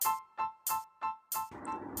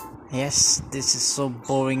Yes, this is so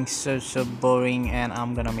boring, so boring, and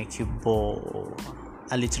I'm gonna make you bored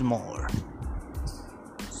a little more.